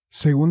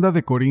Segunda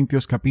de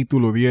Corintios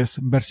capítulo 10,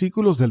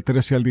 versículos del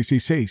 13 al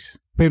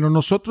 16. Pero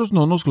nosotros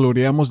no nos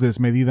gloriamos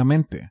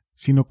desmedidamente,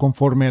 sino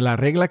conforme a la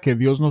regla que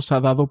Dios nos ha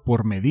dado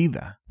por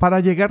medida, para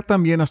llegar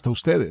también hasta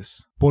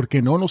ustedes,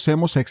 porque no nos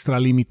hemos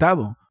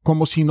extralimitado,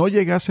 como si no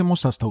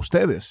llegásemos hasta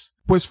ustedes,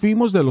 pues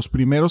fuimos de los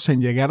primeros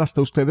en llegar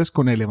hasta ustedes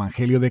con el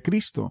Evangelio de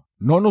Cristo.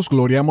 No nos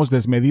gloriamos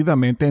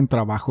desmedidamente en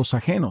trabajos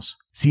ajenos,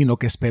 sino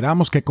que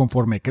esperamos que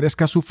conforme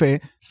crezca su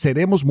fe,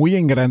 seremos muy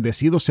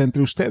engrandecidos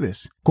entre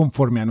ustedes,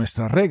 conforme a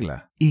nuestra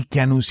regla, y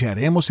que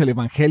anunciaremos el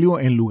Evangelio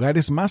en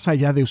lugares más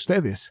allá de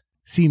ustedes,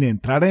 sin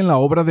entrar en la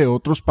obra de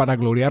otros para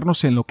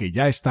gloriarnos en lo que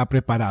ya está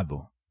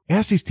preparado. He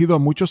asistido a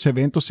muchos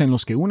eventos en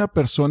los que una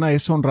persona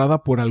es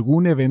honrada por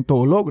algún evento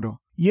o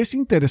logro, y es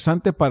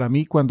interesante para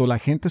mí cuando la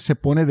gente se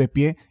pone de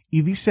pie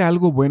y dice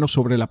algo bueno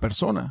sobre la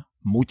persona.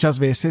 Muchas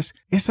veces,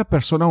 esa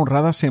persona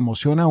honrada se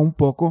emociona un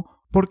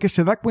poco porque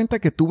se da cuenta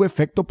que tuvo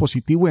efecto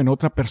positivo en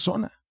otra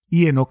persona.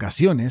 Y en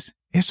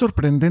ocasiones, es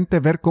sorprendente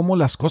ver cómo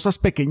las cosas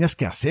pequeñas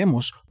que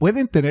hacemos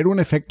pueden tener un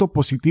efecto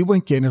positivo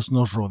en quienes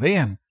nos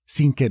rodean,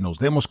 sin que nos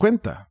demos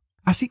cuenta.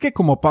 Así que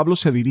como Pablo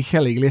se dirige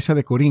a la iglesia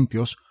de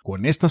Corintios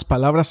con estas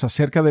palabras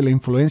acerca de la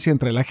influencia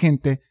entre la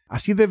gente,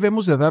 así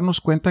debemos de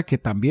darnos cuenta que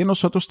también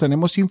nosotros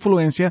tenemos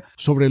influencia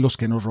sobre los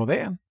que nos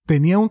rodean.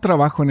 Tenía un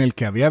trabajo en el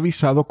que había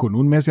avisado con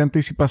un mes de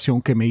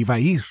anticipación que me iba a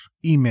ir,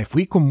 y me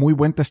fui con muy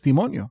buen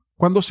testimonio.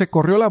 Cuando se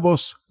corrió la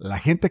voz, la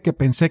gente que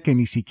pensé que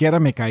ni siquiera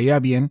me caía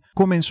bien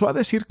comenzó a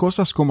decir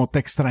cosas como te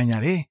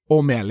extrañaré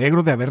o me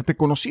alegro de haberte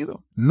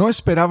conocido. No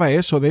esperaba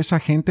eso de esa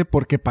gente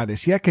porque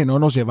parecía que no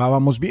nos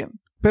llevábamos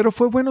bien. Pero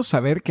fue bueno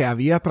saber que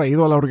había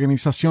traído a la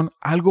organización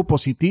algo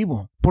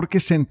positivo,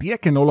 porque sentía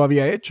que no lo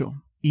había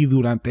hecho. Y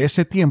durante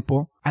ese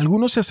tiempo,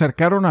 algunos se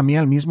acercaron a mí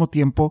al mismo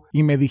tiempo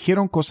y me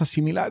dijeron cosas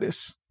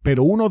similares.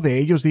 Pero uno de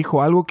ellos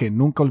dijo algo que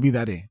nunca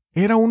olvidaré.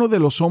 Era uno de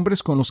los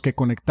hombres con los que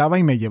conectaba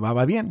y me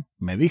llevaba bien.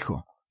 Me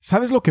dijo,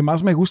 ¿sabes lo que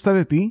más me gusta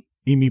de ti?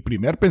 Y mi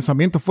primer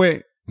pensamiento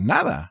fue,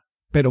 nada.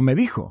 Pero me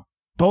dijo,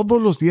 todos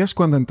los días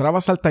cuando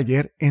entrabas al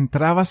taller,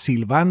 entrabas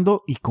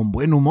silbando y con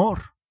buen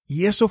humor.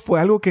 Y eso fue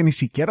algo que ni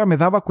siquiera me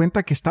daba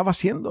cuenta que estaba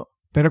haciendo.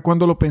 Pero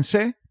cuando lo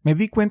pensé, me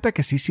di cuenta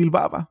que sí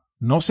silbaba.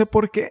 No sé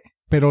por qué,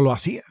 pero lo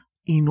hacía.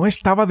 Y no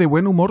estaba de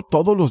buen humor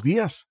todos los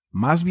días.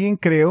 Más bien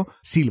creo,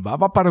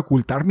 silbaba para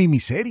ocultar mi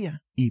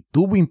miseria. Y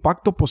tuvo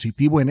impacto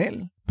positivo en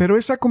él. Pero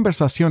esa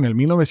conversación en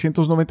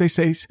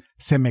 1996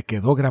 se me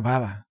quedó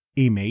grabada.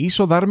 Y me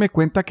hizo darme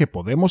cuenta que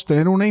podemos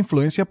tener una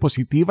influencia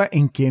positiva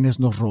en quienes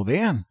nos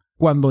rodean,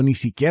 cuando ni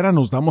siquiera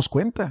nos damos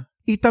cuenta.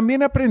 Y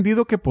también he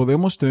aprendido que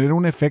podemos tener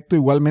un efecto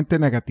igualmente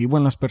negativo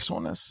en las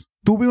personas.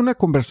 Tuve una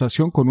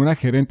conversación con una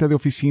gerente de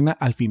oficina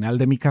al final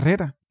de mi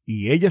carrera,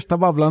 y ella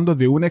estaba hablando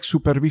de un ex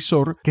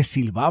supervisor que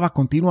silbaba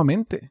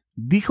continuamente.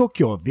 Dijo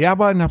que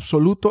odiaba en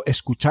absoluto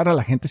escuchar a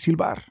la gente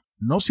silbar.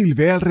 No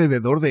silbé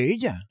alrededor de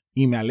ella,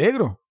 y me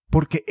alegro,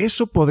 porque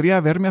eso podría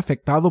haberme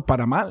afectado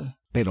para mal.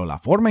 Pero la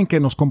forma en que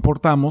nos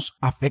comportamos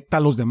afecta a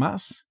los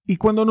demás. Y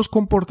cuando nos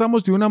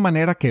comportamos de una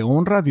manera que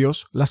honra a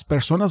Dios, las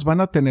personas van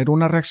a tener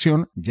una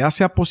reacción, ya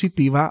sea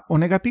positiva o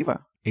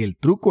negativa. El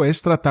truco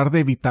es tratar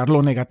de evitar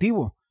lo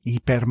negativo y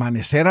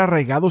permanecer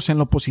arraigados en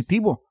lo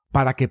positivo,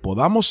 para que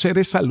podamos ser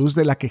esa luz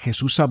de la que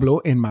Jesús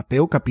habló en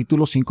Mateo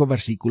capítulo 5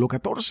 versículo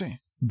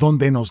 14,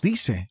 donde nos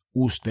dice,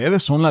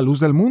 ustedes son la luz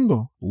del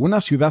mundo.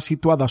 Una ciudad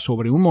situada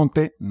sobre un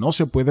monte no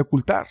se puede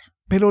ocultar.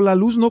 Pero la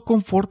luz no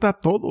conforta a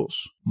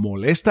todos.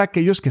 Molesta a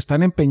aquellos que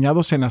están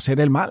empeñados en hacer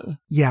el mal,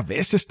 y a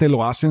veces te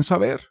lo hacen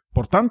saber.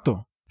 Por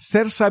tanto,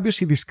 ser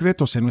sabios y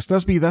discretos en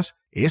nuestras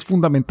vidas es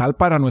fundamental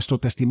para nuestro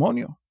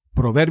testimonio.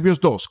 Proverbios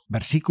 2,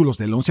 versículos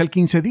del 11 al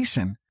 15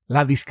 dicen,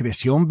 la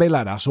discreción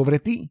velará sobre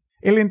ti,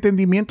 el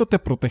entendimiento te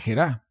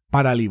protegerá,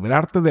 para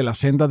librarte de la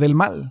senda del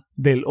mal,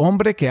 del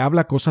hombre que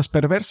habla cosas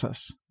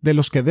perversas, de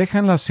los que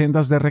dejan las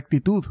sendas de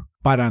rectitud,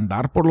 para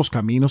andar por los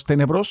caminos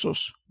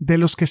tenebrosos, de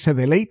los que se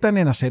deleitan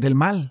en hacer el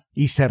mal,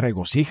 y se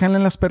regocijan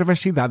en las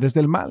perversidades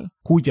del mal,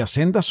 cuyas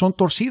sendas son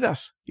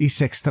torcidas, y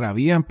se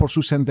extravían por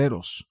sus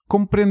senderos.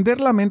 Comprender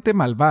la mente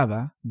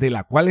malvada, de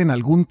la cual en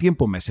algún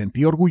tiempo me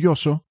sentí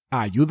orgulloso,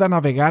 ayuda a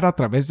navegar a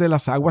través de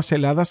las aguas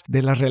heladas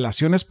de las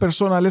relaciones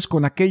personales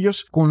con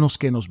aquellos con los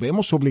que nos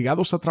vemos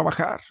obligados a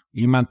trabajar,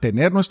 y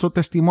mantener nuestro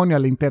testimonio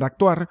al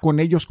interactuar con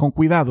ellos con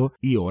cuidado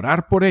y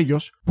orar por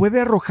ellos puede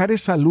arrojar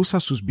esa luz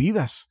a sus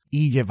vidas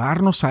y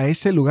llevarnos a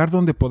ese lugar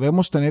donde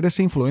podemos tener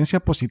esa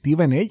influencia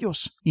positiva en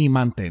ellos y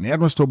mantener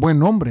nuestro buen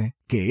nombre,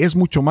 que es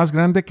mucho más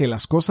grande que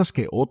las cosas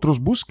que otros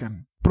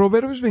buscan.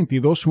 Proverbios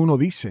 22:1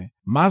 dice,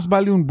 más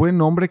vale un buen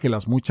nombre que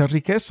las muchas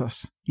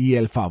riquezas, y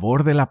el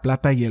favor de la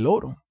plata y el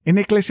oro. En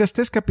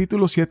Eclesiastés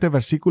capítulo 7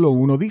 versículo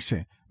 1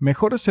 dice,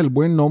 mejor es el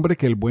buen nombre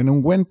que el buen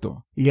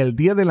ungüento, y el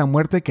día de la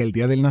muerte que el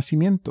día del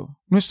nacimiento.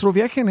 Nuestro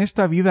viaje en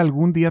esta vida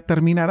algún día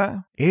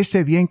terminará.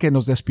 Ese día en que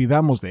nos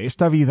despidamos de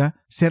esta vida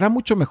será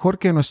mucho mejor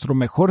que nuestro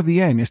mejor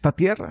día en esta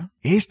tierra.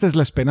 Esta es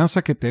la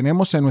esperanza que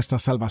tenemos en nuestra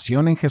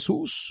salvación en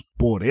Jesús.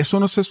 Por eso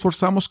nos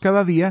esforzamos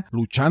cada día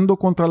luchando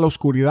contra la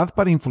oscuridad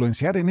para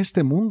influenciar en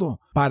este mundo,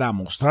 para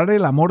mostrar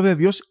el amor de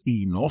Dios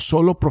y no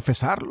solo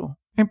profesarlo.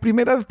 En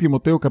 1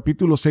 Timoteo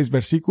capítulo 6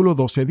 versículo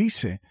 12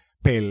 dice,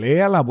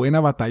 pelea la buena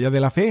batalla de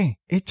la fe,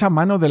 echa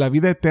mano de la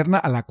vida eterna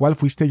a la cual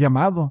fuiste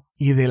llamado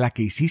y de la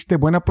que hiciste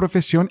buena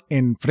profesión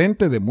en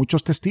frente de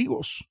muchos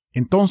testigos.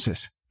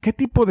 Entonces, ¿qué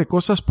tipo de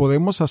cosas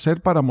podemos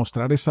hacer para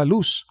mostrar esa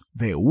luz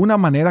de una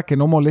manera que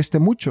no moleste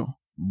mucho?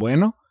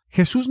 Bueno,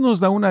 Jesús nos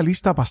da una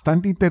lista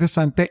bastante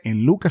interesante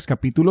en Lucas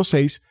capítulo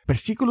 6,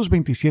 versículos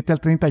 27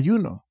 al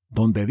 31,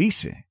 donde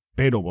dice: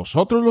 Pero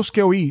vosotros los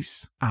que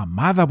oís,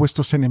 amad a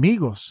vuestros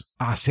enemigos,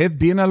 haced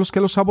bien a los que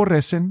los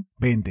aborrecen,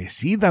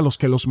 bendecid a los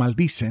que los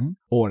maldicen,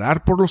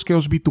 orad por los que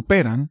os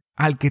vituperan,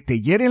 al que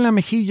te hiere en la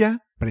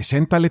mejilla,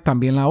 preséntale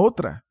también la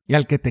otra, y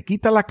al que te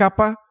quita la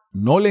capa,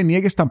 no le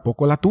niegues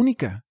tampoco la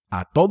túnica.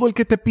 A todo el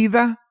que te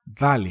pida,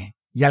 dale,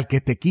 y al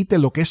que te quite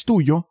lo que es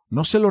tuyo,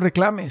 no se lo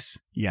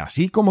reclames. Y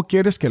así como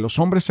quieres que los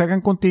hombres se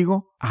hagan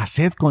contigo,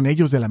 haced con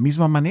ellos de la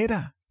misma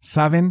manera.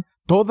 ¿Saben?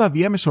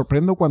 Todavía me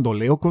sorprendo cuando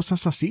leo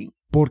cosas así,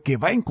 porque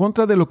va en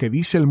contra de lo que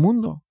dice el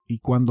mundo. Y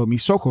cuando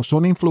mis ojos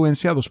son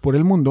influenciados por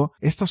el mundo,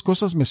 estas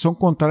cosas me son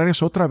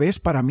contrarias otra vez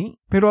para mí.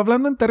 Pero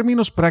hablando en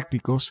términos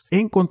prácticos, he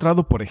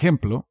encontrado, por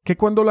ejemplo, que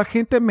cuando la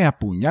gente me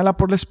apuñala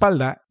por la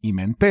espalda y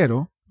me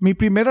entero, mi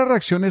primera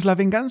reacción es la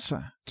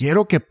venganza.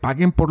 Quiero que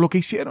paguen por lo que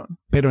hicieron,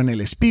 pero en el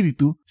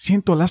espíritu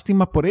siento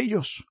lástima por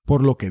ellos,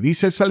 por lo que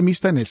dice el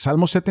salmista en el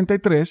Salmo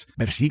 73,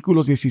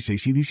 versículos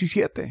 16 y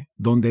 17,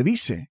 donde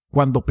dice: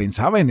 Cuando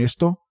pensaba en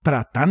esto,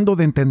 tratando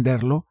de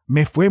entenderlo,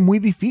 me fue muy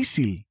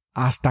difícil,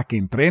 hasta que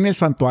entré en el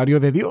santuario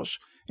de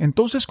Dios.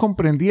 Entonces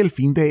comprendí el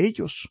fin de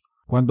ellos.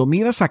 Cuando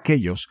miras a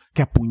aquellos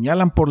que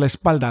apuñalan por la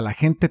espalda a la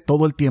gente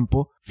todo el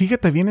tiempo,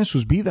 fíjate bien en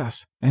sus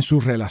vidas, en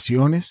sus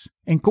relaciones,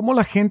 en cómo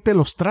la gente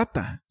los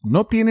trata.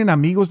 No tienen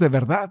amigos de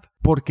verdad,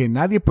 porque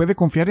nadie puede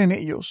confiar en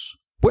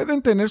ellos.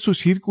 Pueden tener su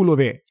círculo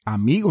de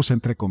amigos,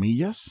 entre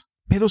comillas,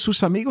 pero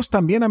sus amigos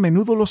también a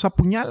menudo los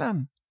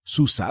apuñalan.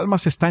 Sus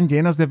almas están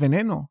llenas de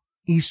veneno,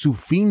 y su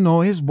fin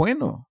no es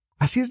bueno.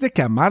 Así es de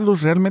que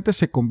amarlos realmente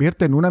se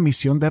convierte en una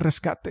misión de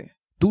rescate.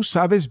 Tú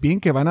sabes bien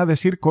que van a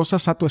decir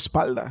cosas a tu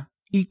espalda,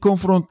 y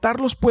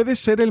confrontarlos puede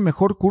ser el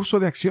mejor curso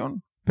de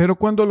acción. Pero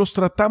cuando los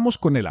tratamos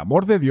con el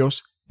amor de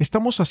Dios,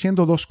 estamos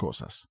haciendo dos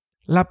cosas.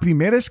 La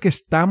primera es que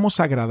estamos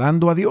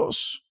agradando a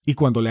Dios, y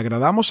cuando le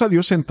agradamos a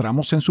Dios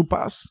entramos en su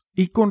paz.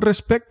 Y con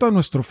respecto a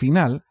nuestro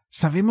final,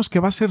 sabemos que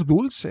va a ser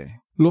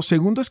dulce. Lo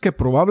segundo es que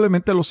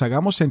probablemente los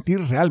hagamos sentir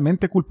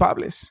realmente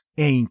culpables,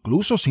 e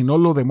incluso si no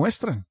lo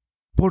demuestran,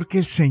 porque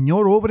el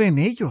Señor obra en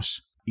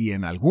ellos, y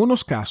en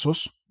algunos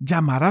casos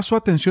llamará su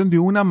atención de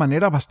una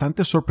manera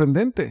bastante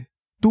sorprendente.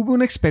 Tuve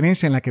una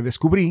experiencia en la que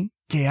descubrí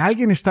que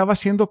alguien estaba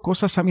haciendo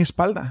cosas a mi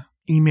espalda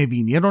y me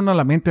vinieron a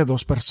la mente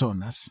dos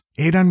personas.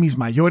 Eran mis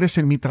mayores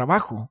en mi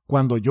trabajo,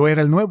 cuando yo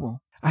era el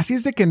nuevo. Así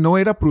es de que no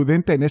era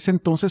prudente en ese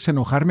entonces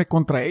enojarme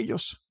contra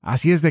ellos.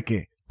 Así es de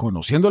que,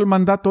 conociendo el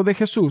mandato de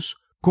Jesús,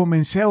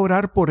 comencé a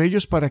orar por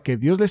ellos para que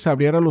Dios les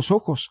abriera los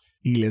ojos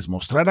y les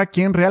mostrara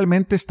quién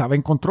realmente estaba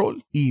en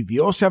control. Y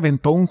Dios se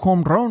aventó un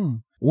home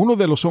run. Uno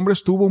de los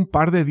hombres tuvo un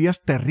par de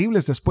días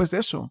terribles después de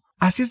eso.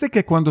 Así es de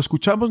que cuando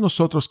escuchamos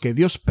nosotros que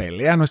Dios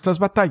pelea nuestras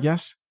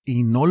batallas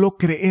y no lo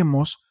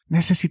creemos,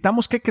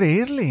 necesitamos que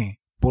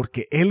creerle,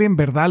 porque Él en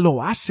verdad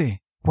lo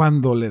hace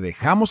cuando le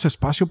dejamos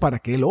espacio para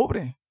que Él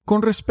obre.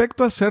 Con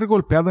respecto a ser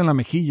golpeado en la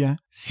mejilla,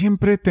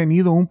 siempre he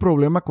tenido un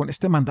problema con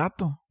este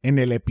mandato. En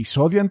el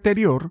episodio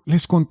anterior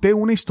les conté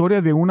una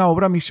historia de una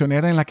obra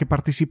misionera en la que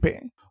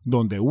participé,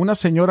 donde una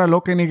señora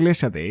loca en la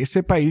iglesia de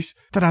ese país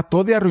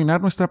trató de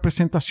arruinar nuestra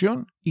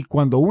presentación, y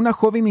cuando una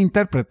joven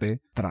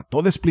intérprete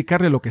trató de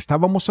explicarle lo que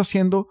estábamos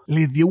haciendo,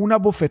 le dio una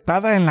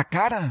bofetada en la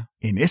cara.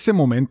 En ese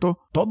momento,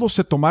 todos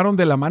se tomaron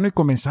de la mano y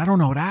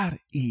comenzaron a orar,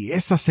 y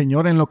esa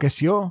señora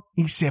enloqueció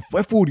y se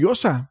fue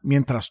furiosa,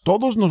 mientras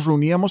todos nos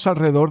reuníamos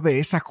alrededor de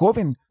esa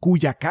joven,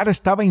 cuya cara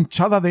estaba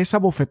hinchada de esa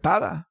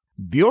bofetada.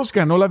 Dios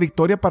ganó la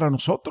victoria para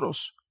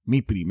nosotros.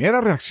 Mi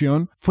primera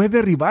reacción fue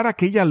derribar a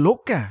aquella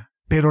loca,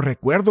 pero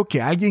recuerdo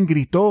que alguien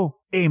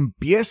gritó: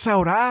 «¡Empieza a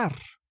orar!».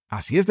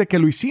 Así es de que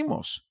lo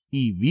hicimos,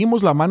 y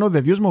vimos la mano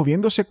de Dios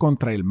moviéndose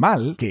contra el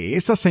mal que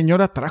esa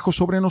señora trajo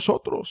sobre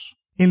nosotros.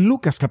 En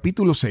Lucas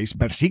capítulo 6,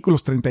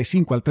 versículos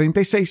 35 al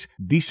 36,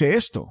 dice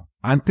esto: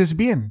 «Antes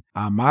bien,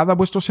 amad a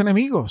vuestros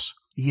enemigos,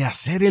 y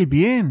hacer el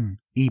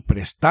bien, y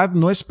prestad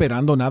no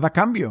esperando nada a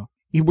cambio,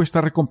 y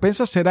vuestra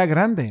recompensa será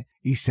grande,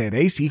 y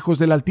seréis hijos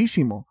del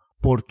Altísimo,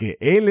 porque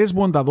Él es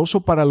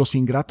bondadoso para los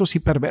ingratos y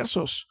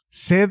perversos.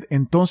 Sed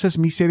entonces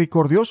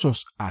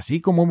misericordiosos,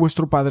 así como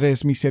vuestro Padre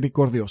es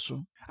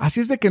misericordioso». Así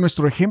es de que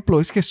nuestro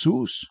ejemplo es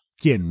Jesús,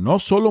 quien no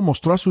solo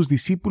mostró a sus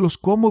discípulos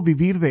cómo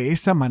vivir de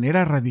esa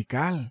manera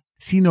radical,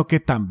 sino que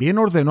también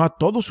ordenó a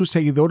todos sus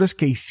seguidores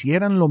que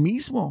hicieran lo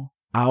mismo.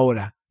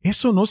 Ahora,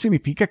 eso no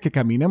significa que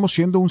caminemos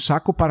siendo un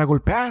saco para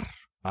golpear.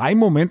 Hay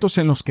momentos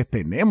en los que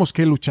tenemos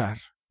que luchar,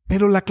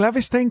 pero la clave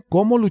está en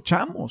cómo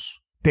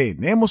luchamos.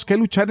 Tenemos que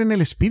luchar en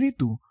el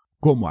espíritu,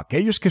 como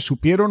aquellos que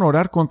supieron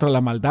orar contra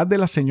la maldad de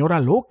la señora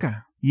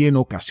loca. Y en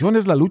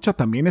ocasiones la lucha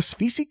también es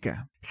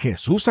física.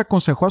 Jesús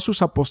aconsejó a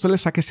sus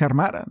apóstoles a que se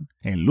armaran.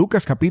 En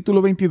Lucas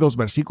capítulo 22,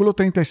 versículo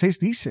 36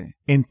 dice: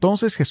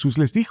 Entonces Jesús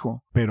les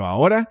dijo: Pero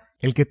ahora,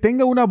 el que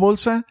tenga una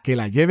bolsa, que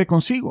la lleve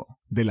consigo.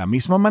 De la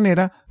misma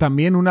manera,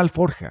 también una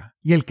alforja.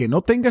 Y el que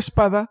no tenga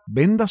espada,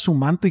 venda su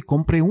manto y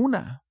compre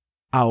una.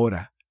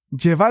 Ahora,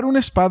 llevar una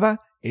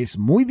espada es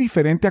muy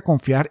diferente a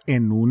confiar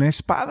en una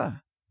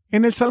espada.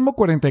 En el Salmo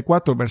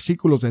 44,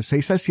 versículos del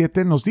 6 al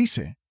 7 nos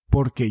dice: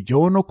 Porque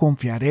yo no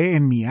confiaré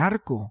en mi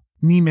arco,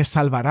 ni me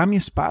salvará mi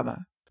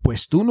espada.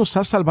 Pues tú nos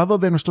has salvado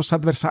de nuestros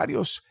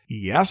adversarios,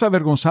 y has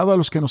avergonzado a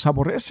los que nos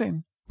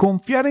aborrecen.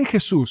 Confiar en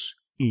Jesús,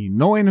 y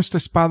no en nuestra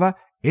espada,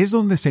 es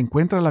donde se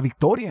encuentra la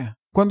victoria.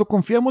 Cuando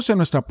confiamos en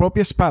nuestra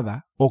propia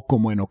espada, o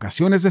como en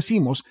ocasiones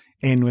decimos,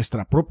 en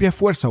nuestra propia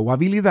fuerza o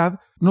habilidad,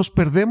 nos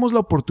perdemos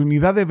la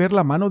oportunidad de ver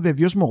la mano de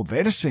Dios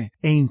moverse,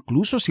 e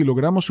incluso si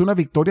logramos una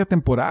victoria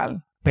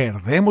temporal,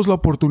 perdemos la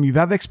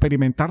oportunidad de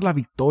experimentar la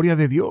victoria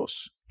de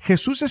Dios.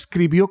 Jesús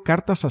escribió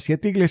cartas a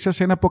 7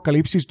 iglesias en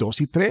Apocalipsis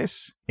 2 y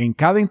 3. En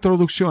cada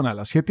introducción a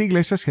las 7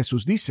 iglesias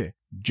Jesús dice: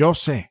 Yo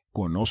sé,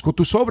 conozco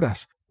tus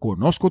obras,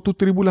 conozco tu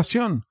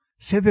tribulación,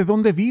 sé de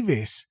dónde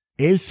vives.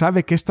 Él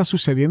sabe qué está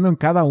sucediendo en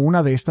cada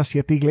una de estas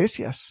 7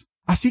 iglesias,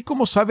 así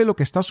como sabe lo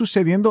que está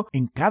sucediendo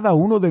en cada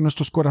uno de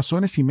nuestros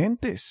corazones y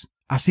mentes.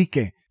 Así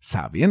que,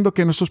 sabiendo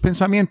que nuestros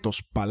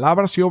pensamientos,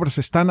 palabras y obras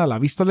están a la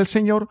vista del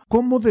Señor,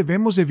 ¿cómo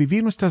debemos de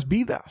vivir nuestras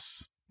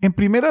vidas? En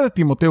 1 de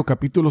Timoteo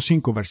capítulo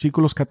 5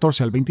 versículos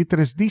 14 al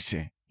 23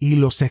 dice: Y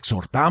los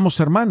exhortamos,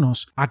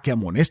 hermanos, a que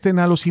amonesten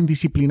a los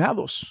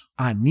indisciplinados,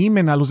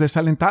 animen a los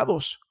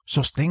desalentados,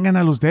 sostengan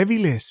a los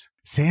débiles,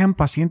 sean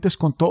pacientes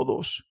con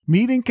todos.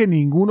 Miren que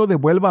ninguno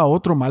devuelva a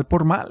otro mal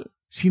por mal,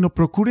 sino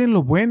procuren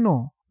lo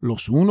bueno,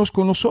 los unos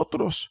con los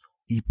otros,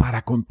 y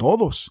para con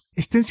todos.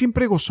 Estén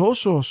siempre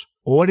gozosos,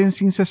 oren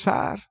sin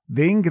cesar,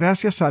 den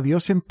gracias a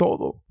Dios en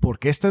todo,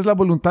 porque esta es la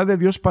voluntad de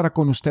Dios para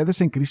con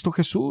ustedes en Cristo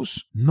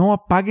Jesús. No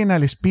apaguen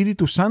al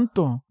Espíritu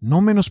Santo,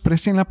 no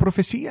menosprecien la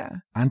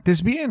profecía.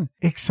 Antes bien,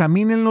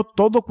 examínenlo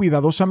todo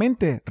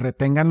cuidadosamente,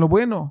 retengan lo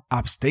bueno,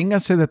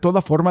 absténganse de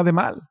toda forma de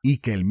mal, y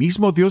que el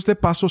mismo Dios de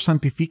paz os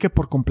santifique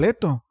por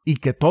completo, y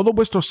que todo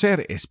vuestro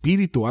ser,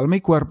 espíritu, alma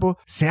y cuerpo,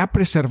 sea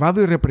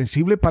preservado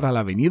irreprensible para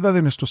la venida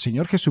de nuestro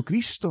Señor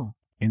Jesucristo.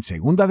 En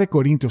 2 de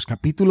Corintios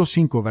capítulo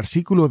 5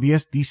 versículo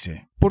 10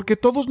 dice: Porque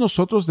todos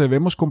nosotros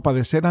debemos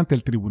compadecer ante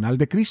el tribunal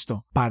de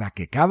Cristo, para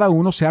que cada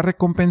uno sea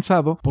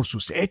recompensado por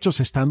sus hechos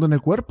estando en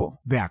el cuerpo,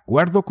 de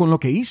acuerdo con lo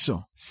que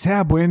hizo,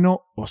 sea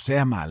bueno o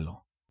sea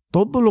malo.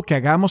 Todo lo que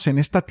hagamos en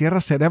esta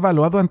tierra será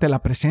evaluado ante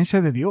la presencia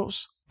de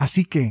Dios.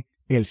 Así que,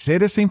 el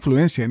ser esa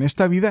influencia en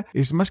esta vida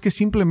es más que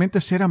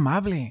simplemente ser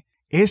amable,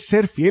 es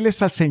ser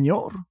fieles al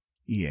Señor.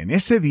 Y en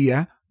ese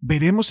día,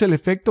 veremos el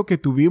efecto que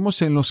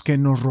tuvimos en los que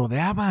nos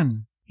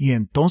rodeaban. Y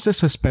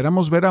entonces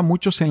esperamos ver a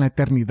muchos en la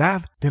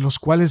eternidad, de los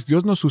cuales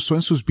Dios nos usó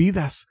en sus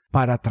vidas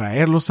para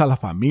traerlos a la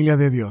familia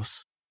de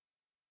Dios.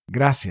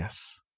 Gracias.